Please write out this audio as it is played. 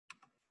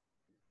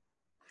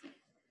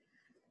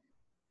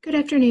Good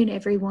afternoon,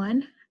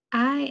 everyone.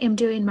 I am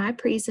doing my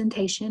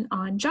presentation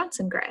on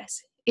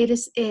Johnsongrass.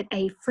 Is it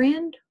a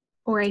friend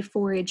or a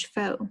forage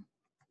foe?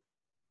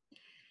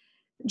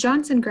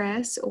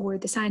 Johnsongrass, or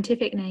the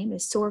scientific name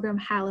is Sorghum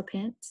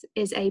halepense,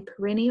 is a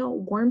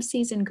perennial warm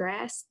season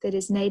grass that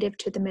is native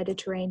to the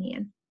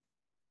Mediterranean.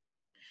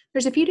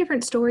 There's a few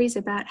different stories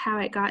about how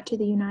it got to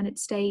the United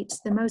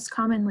States. The most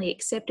commonly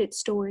accepted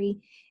story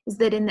is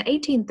that in the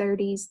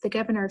 1830s, the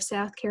governor of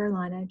South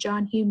Carolina,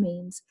 John Hugh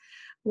Means,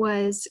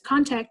 was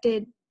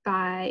contacted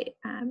by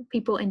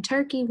people in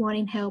Turkey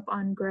wanting help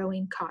on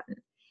growing cotton.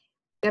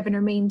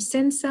 Governor Means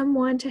sends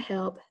someone to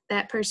help.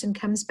 That person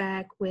comes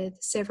back with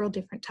several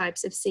different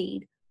types of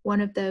seed.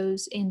 One of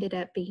those ended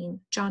up being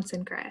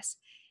Johnson grass.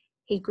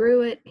 He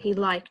grew it, he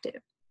liked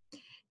it.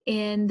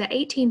 In the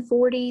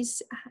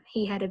 1840s,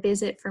 he had a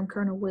visit from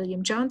Colonel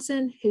William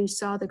Johnson, who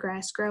saw the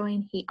grass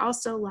growing. He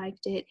also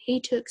liked it.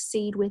 He took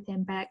seed with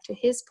him back to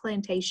his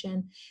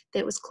plantation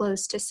that was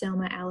close to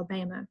Selma,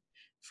 Alabama.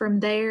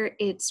 From there,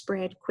 it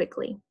spread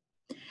quickly.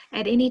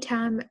 At any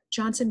time,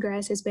 Johnson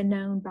grass has been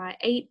known by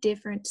 8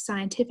 different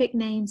scientific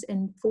names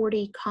and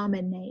 40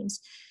 common names.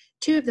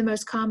 2 of the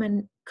most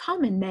common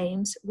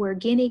names were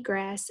guinea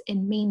grass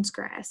and Means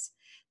grass.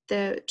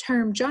 The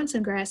term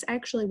Johnson grass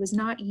actually was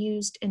not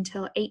used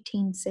until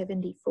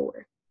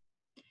 1874.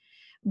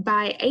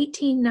 By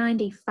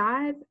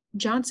 1895,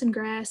 Johnson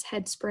grass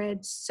had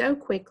spread so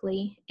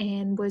quickly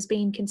and was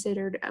being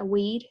considered a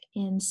weed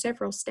in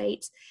several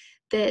states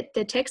that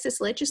the Texas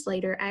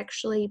legislature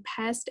actually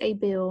passed a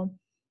bill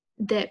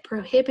that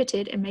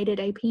prohibited and made it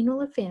a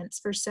penal offense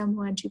for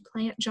someone to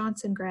plant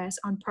Johnson grass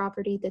on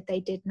property that they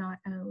did not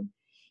own.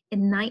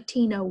 In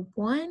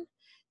 1901,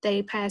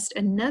 they passed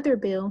another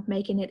bill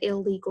making it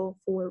illegal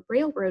for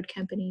railroad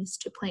companies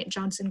to plant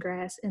Johnson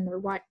grass in their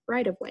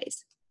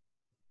right-of-ways.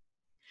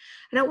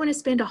 I don't want to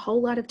spend a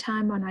whole lot of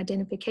time on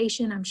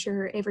identification. I'm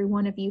sure every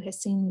one of you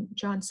has seen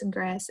Johnson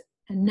grass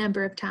a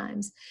number of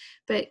times,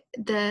 but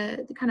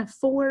the kind of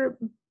 4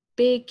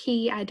 big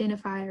key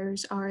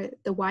identifiers are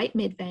the white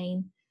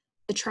midvein,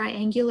 the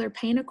triangular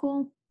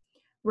panicle,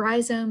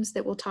 rhizomes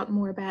that we'll talk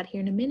more about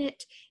here in a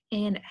minute,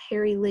 and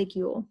hairy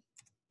ligule.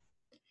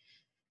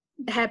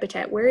 The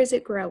habitat, where is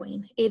it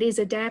growing? It is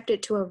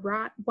adapted to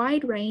a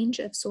wide range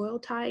of soil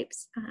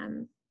types,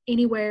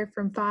 anywhere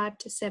from 5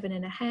 to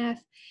 7.5.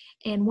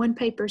 And one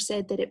paper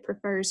said that it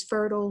prefers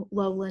fertile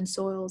lowland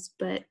soils,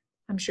 but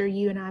I'm sure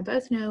you and I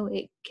both know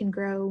it can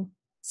grow,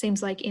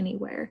 seems like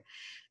anywhere.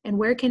 And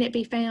where can it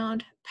be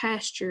found?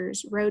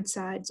 Pastures,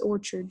 roadsides,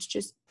 orchards,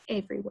 just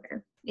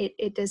everywhere.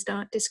 It does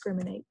not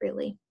discriminate,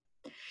 really.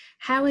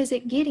 How is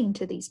it getting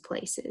to these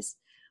places?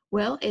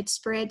 Well, it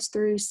spreads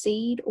through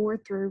seed or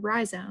through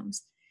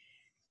rhizomes.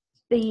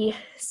 The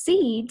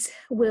seeds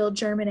will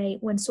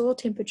germinate when soil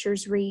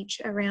temperatures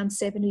reach around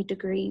 70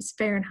 degrees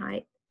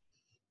Fahrenheit.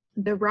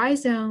 The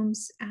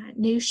rhizomes,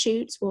 new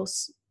shoots will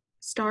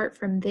start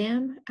from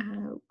them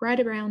right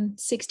around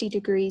 60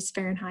 degrees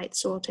Fahrenheit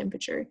soil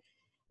temperature.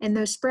 And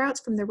those sprouts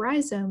from the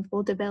rhizomes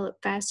will develop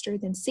faster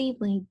than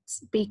seedlings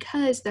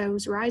because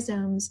those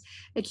rhizomes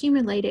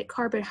accumulated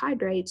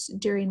carbohydrates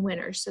during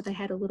winter. So they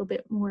had a little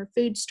bit more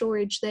food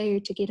storage there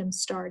to get them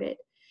started.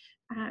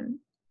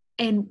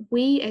 And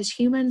we as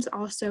humans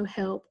also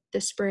help the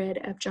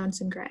spread of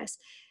Johnson grass.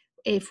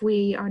 If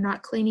we are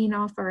not cleaning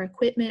off our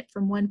equipment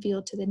from one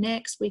field to the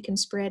next, we can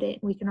spread it.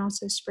 We can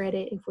also spread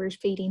it if we're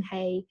feeding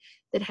hay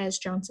that has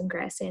Johnson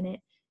grass in it.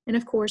 And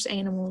of course,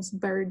 animals,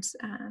 birds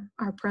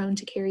are prone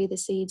to carry the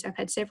seeds. I've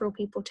had several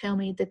people tell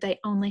me that they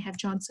only have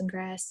Johnson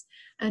grass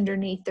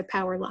underneath their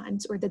power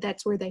lines, or that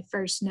that's where they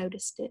first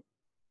noticed it.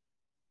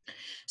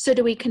 So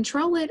do we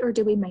control it or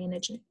do we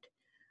manage it?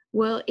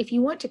 Well, if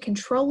you want to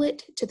control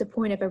it to the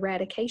point of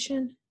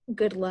eradication,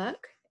 good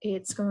luck.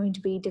 It's going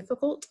to be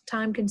difficult,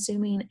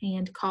 time-consuming,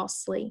 and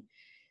costly.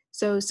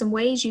 So some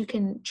ways you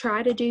can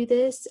try to do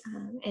this,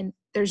 and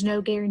there's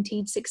no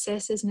guaranteed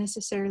successes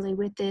necessarily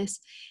with this,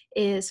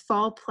 is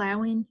fall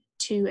plowing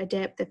to a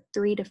depth of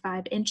 3 to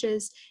 5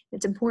 inches.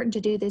 It's important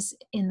to do this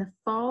in the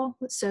fall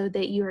so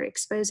that you're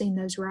exposing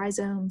those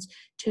rhizomes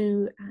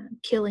to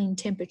killing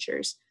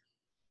temperatures.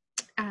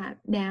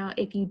 Now,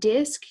 if you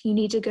disc, you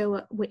need to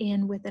go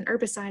in with an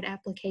herbicide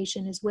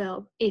application as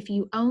well. If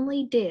you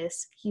only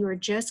disc, you are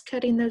just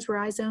cutting those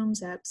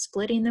rhizomes up,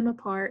 splitting them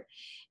apart,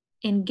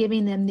 and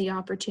giving them the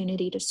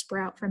opportunity to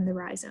sprout from the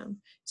rhizome.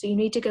 So you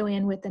need to go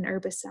in with an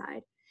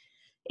herbicide.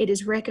 It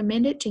is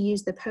recommended to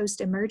use the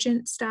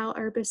post-emergent style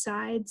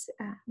herbicides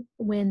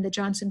when the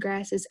Johnson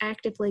grass is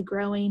actively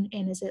growing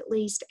and is at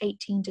least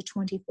 18 to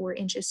 24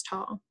 inches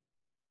tall.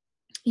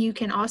 You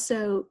can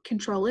also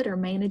control it or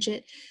manage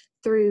it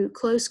through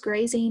close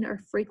grazing or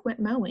frequent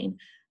mowing.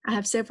 I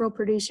have several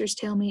producers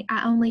tell me,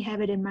 I only have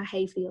it in my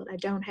hayfield. I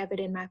don't have it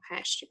in my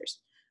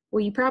pastures.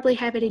 Well, you probably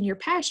have it in your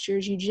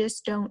pastures, you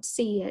just don't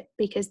see it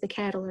because the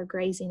cattle are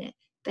grazing it.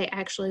 They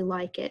actually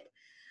like it.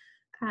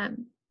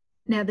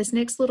 Now, this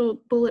next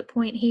little bullet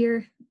point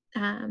here,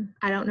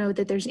 I don't know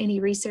that there's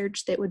any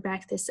research that would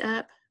back this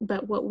up,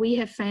 but what we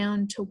have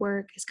found to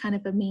work as kind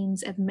of a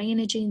means of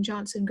managing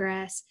Johnson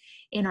grass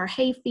in our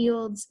hay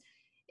fields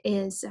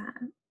is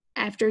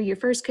after your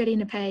first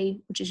cutting of hay,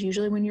 which is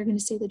usually when you're going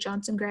to see the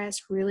Johnson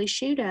grass really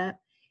shoot up,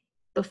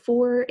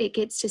 before it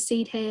gets to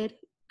seed head,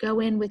 go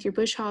in with your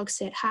bush hog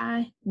set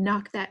high,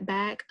 knock that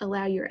back,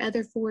 allow your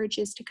other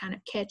forages to kind of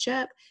catch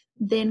up,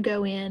 then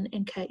go in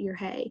and cut your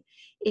hay.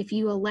 If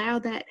you allow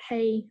that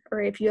hay,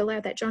 or if you allow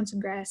that Johnson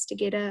grass to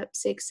get up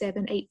 6,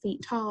 7, 8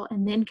 feet tall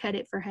and then cut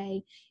it for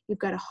hay, you've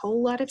got a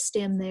whole lot of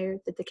stem there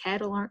that the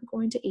cattle aren't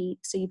going to eat.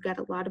 So you've got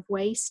a lot of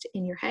waste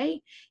in your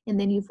hay, and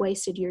then you've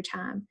wasted your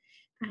time.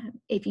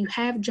 If you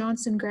have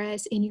Johnson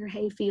grass in your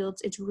hay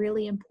fields, it's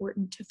really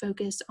important to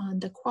focus on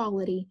the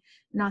quality,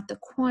 not the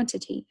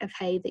quantity of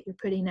hay that you're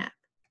putting up.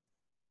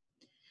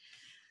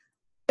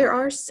 There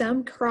are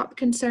some crop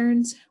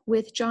concerns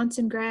with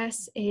Johnson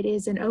grass. It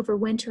is an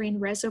overwintering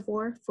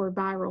reservoir for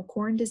viral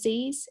corn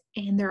disease,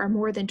 and there are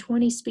more than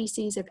 20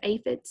 species of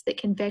aphids that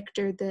can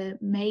vector the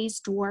maize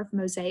dwarf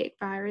mosaic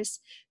virus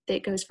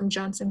that goes from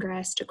Johnson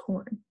grass to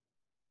corn.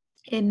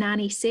 In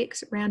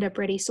 96, Roundup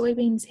Ready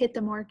soybeans hit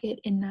the market.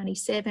 In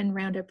 97,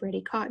 Roundup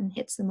Ready cotton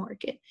hits the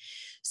market.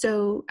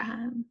 So,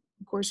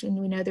 of course,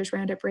 we know there's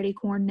Roundup Ready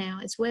corn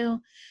now as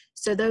well.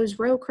 So those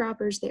row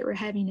croppers that were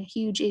having a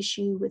huge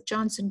issue with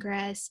Johnson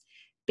grass,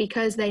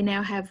 because they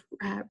now have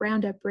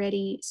Roundup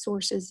Ready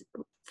sources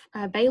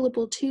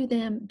available to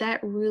them, that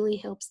really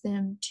helps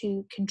them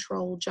to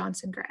control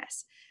Johnson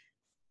grass.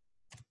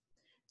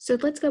 So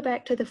let's go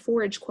back to the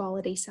forage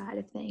quality side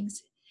of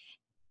things.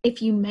 If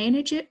you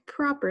manage it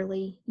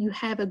properly, you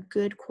have a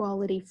good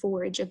quality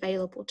forage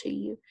available to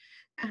you.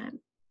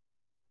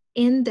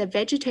 In the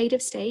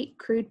vegetative state,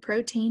 crude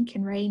protein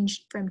can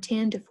range from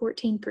 10 to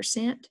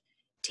 14%,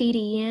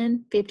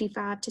 TDN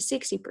 55 to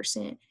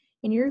 60%,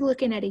 and you're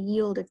looking at a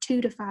yield of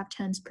 2 to 5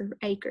 tons per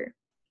acre.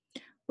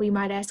 We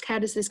might ask, how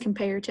does this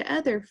compare to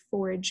other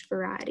forage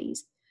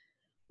varieties?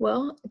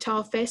 Well,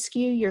 tall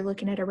fescue, you're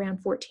looking at around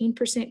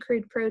 14%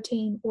 crude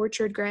protein,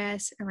 orchard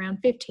grass,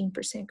 around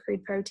 15%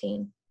 crude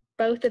protein.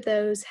 Both of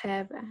those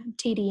have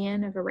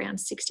TDN of around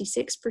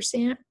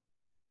 66%.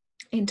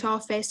 And tall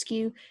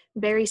fescue,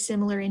 very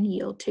similar in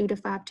yield, 2 to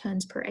 5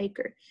 tons per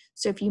acre.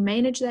 So if you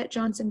manage that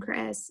Johnson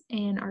grass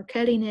and are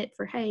cutting it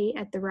for hay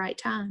at the right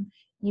time,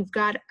 you've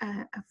got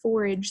a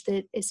forage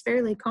that is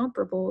fairly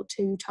comparable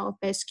to tall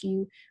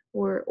fescue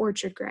or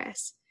orchard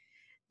grass.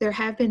 There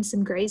have been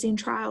some grazing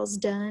trials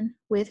done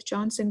with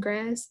Johnson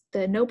grass.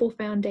 The Noble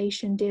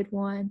Foundation did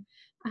one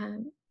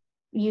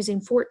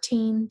using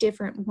 14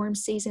 different warm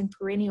season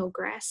perennial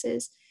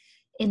grasses.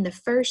 In the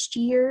first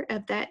year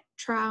of that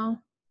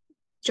trial,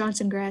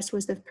 Johnson grass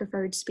was the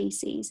preferred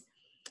species.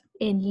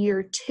 In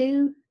year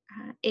 2,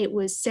 it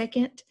was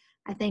second.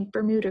 I think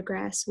Bermuda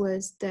grass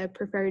was the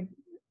preferred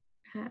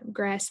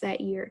grass that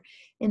year.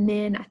 And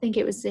then I think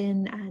it was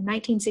in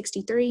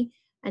 1963,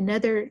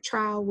 another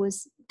trial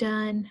was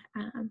done,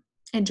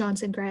 and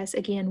Johnson grass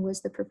again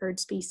was the preferred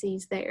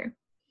species there.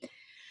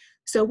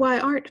 So why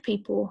aren't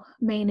people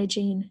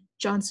managing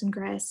Johnson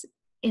grass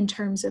in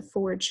terms of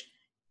forage?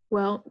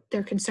 Well,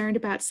 they're concerned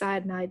about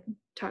cyanide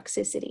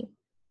toxicity.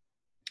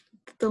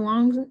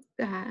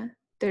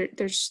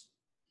 There's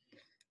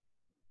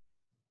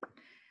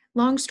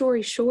long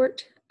story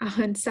short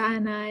on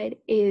cyanide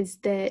is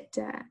that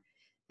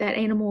that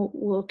animal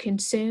will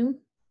consume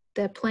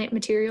the plant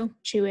material,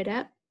 chew it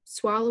up,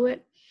 swallow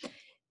it,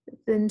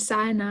 then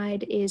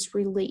cyanide is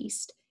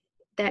released.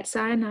 That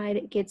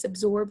cyanide gets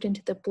absorbed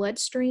into the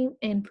bloodstream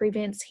and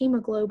prevents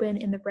hemoglobin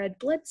in the red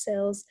blood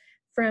cells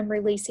from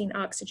releasing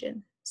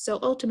oxygen. So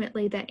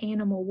ultimately, that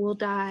animal will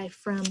die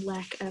from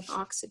lack of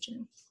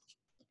oxygen.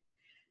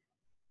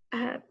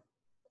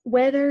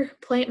 Weather,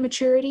 plant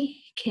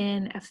maturity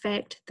can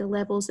affect the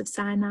levels of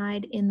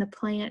cyanide in the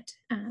plant.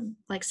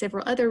 Like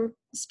several other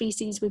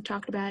species we've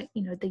talked about,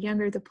 the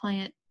younger the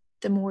plant,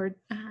 the more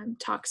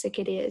toxic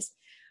it is.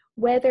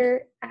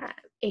 Weather,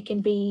 it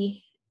can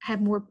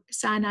have more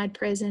cyanide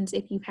presence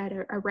if you've had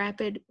a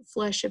rapid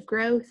flush of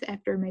growth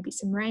after maybe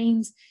some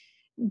rains.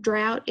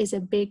 Drought is a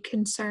big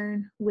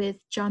concern with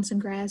Johnson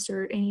grass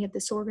or any of the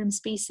sorghum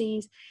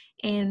species,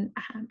 and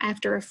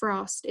after a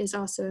frost is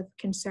also a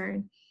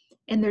concern.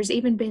 And there's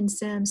even been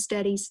some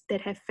studies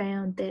that have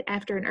found that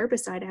after an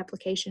herbicide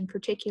application,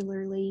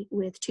 particularly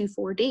with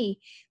 2,4-D,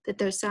 that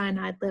those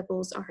cyanide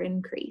levels are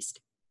increased.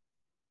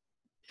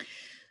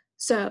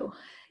 So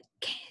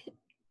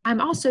I'm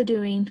also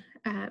doing,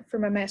 for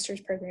my master's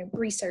program,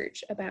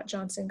 research about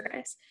Johnson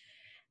grass.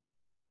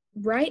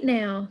 Right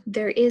now,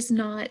 there is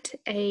not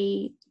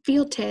a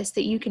field test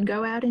that you can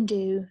go out and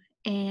do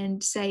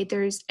and say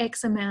there's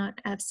X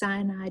amount of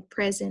cyanide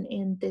present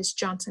in this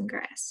Johnson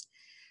grass.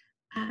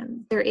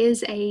 There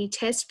is a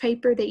test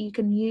paper that you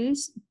can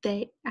use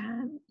that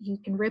you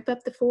can rip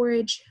up the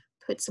forage,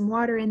 put some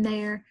water in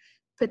there,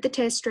 put the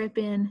test strip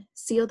in,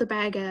 seal the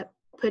bag up,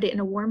 put it in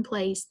a warm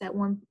place. That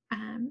warm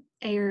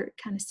air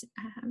kind of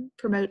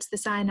promotes the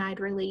cyanide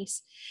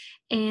release.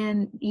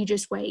 And you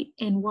just wait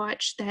and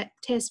watch that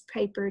test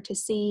paper to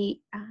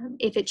see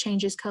if it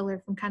changes color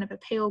from kind of a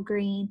pale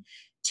green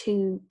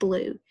to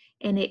blue.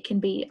 And it can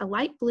be a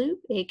light blue.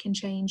 It can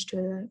change to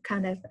a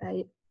kind of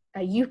a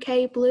a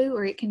UK blue,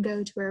 or it can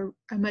go to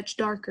a much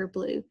darker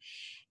blue.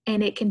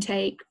 And it can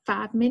take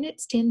 5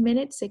 minutes, 10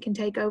 minutes, it can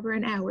take over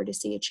an hour to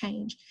see a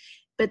change.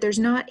 But there's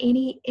not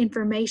any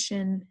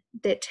information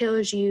that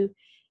tells you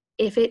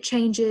if it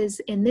changes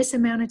in this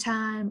amount of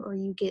time or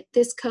you get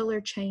this color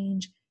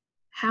change,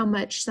 how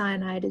much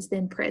cyanide is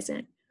then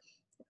present.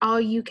 All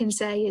you can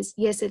say is,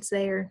 yes, it's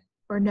there,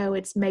 or no,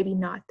 it's maybe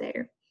not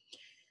there.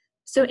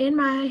 So in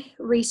my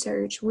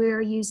research,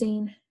 we're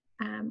using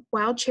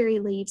wild cherry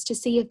leaves to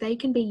see if they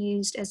can be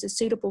used as a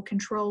suitable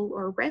control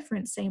or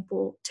reference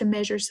sample to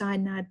measure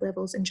cyanide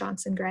levels in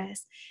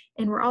Johnsongrass.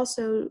 And we're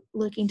also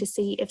looking to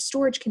see if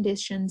storage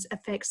conditions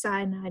affect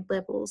cyanide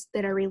levels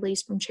that are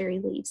released from cherry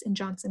leaves in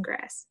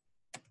Johnsongrass.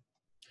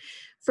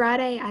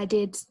 Friday, I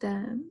did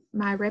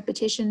my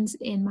repetitions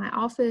in my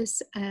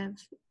office of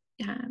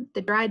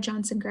the dried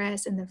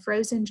Johnsongrass and the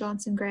frozen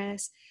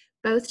Johnsongrass,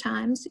 both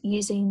times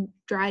using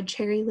dried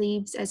cherry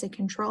leaves as a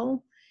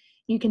control.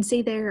 You can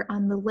see there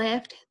on the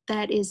left,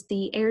 that is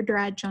the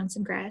air-dried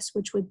Johnsongrass,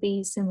 which would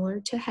be similar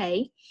to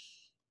hay,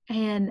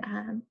 and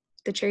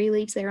the cherry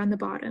leaves there on the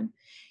bottom.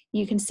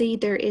 You can see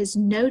there is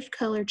no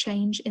color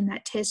change in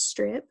that test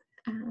strip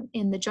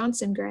in the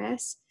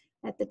Johnsongrass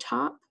at the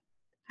top.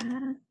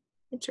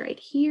 It's right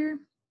here.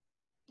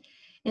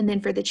 And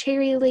then for the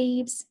cherry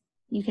leaves,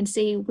 you can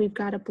see we've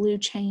got a blue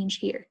change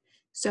here.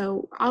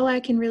 So all I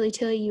can really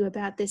tell you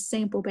about this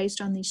sample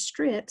based on these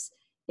strips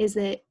is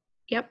that,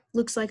 yep,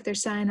 looks like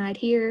there's cyanide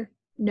here.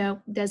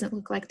 No, doesn't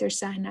look like there's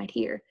cyanide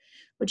here.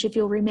 Which, if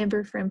you'll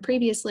remember from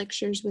previous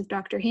lectures with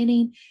Dr.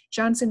 Henning,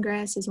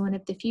 Johnsongrass is one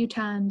of the few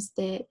times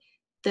that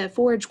the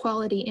forage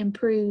quality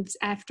improves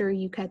after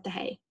you cut the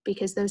hay,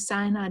 because those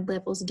cyanide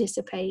levels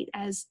dissipate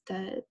as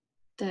the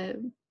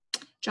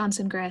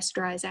Johnsongrass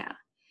dries out.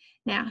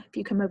 Now, if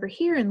you come over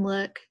here and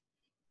look,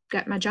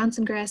 got my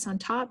Johnsongrass on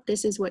top.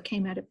 This is what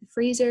came out of the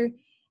freezer,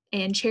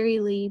 and cherry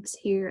leaves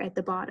here at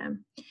the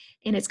bottom.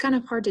 And it's kind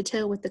of hard to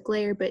tell with the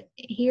glare, but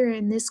here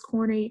in this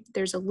corner,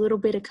 there's a little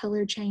bit of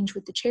color change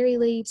with the cherry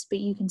leaves, but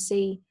you can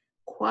see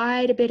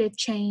quite a bit of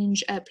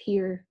change up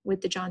here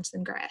with the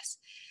Johnsongrass.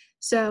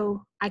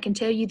 So I can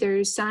tell you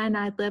there's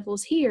cyanide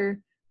levels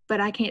here,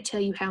 but I can't tell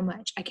you how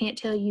much. I can't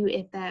tell you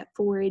if that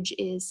forage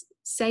is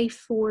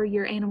safe for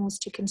your animals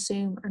to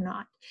consume or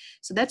not.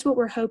 So that's what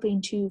we're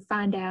hoping to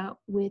find out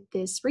with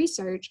this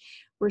research.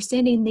 We're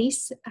sending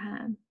these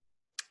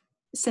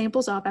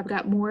samples off. I've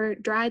got more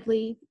dried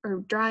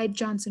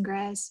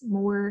Johnsongrass,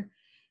 more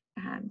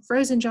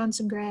frozen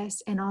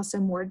Johnsongrass, and also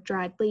more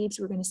dried leaves.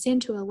 We're going to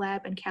send to a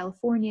lab in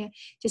California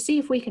to see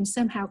if we can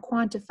somehow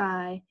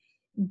quantify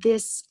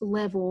this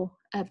level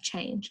of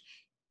change,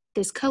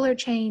 this color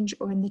change,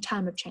 or in the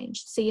time of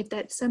change. See if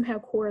that somehow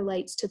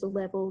correlates to the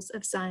levels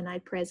of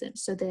cyanide present,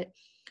 so that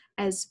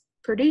as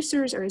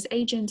producers or as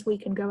agents, we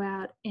can go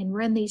out and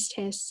run these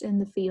tests in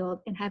the field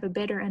and have a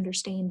better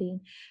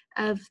understanding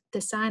of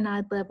the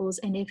cyanide levels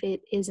and if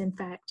it is in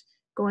fact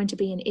going to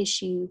be an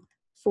issue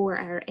for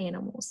our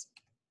animals.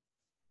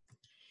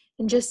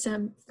 And just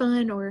some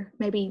fun or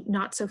maybe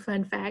not so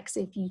fun facts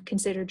if you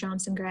consider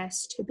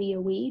Johnsongrass to be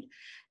a weed.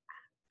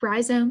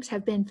 Rhizomes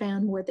have been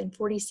found more than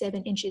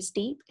 47 inches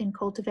deep in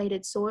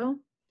cultivated soil.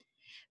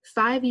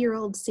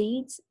 5-year-old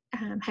seeds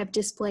have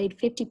displayed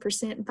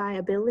 50%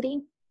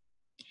 viability.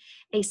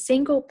 A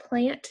single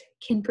plant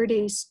can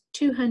produce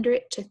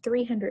 200 to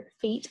 300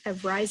 feet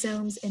of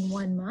rhizomes in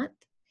 1 month,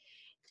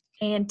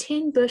 and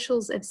 10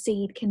 bushels of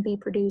seed can be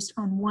produced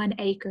on 1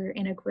 acre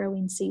in a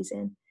growing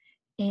season,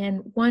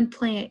 and 1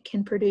 plant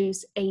can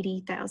produce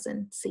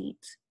 80,000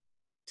 seeds.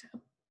 So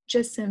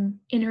just some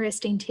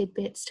interesting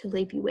tidbits to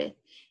leave you with.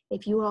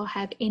 If you all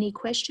have any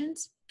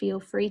questions,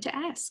 feel free to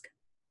ask.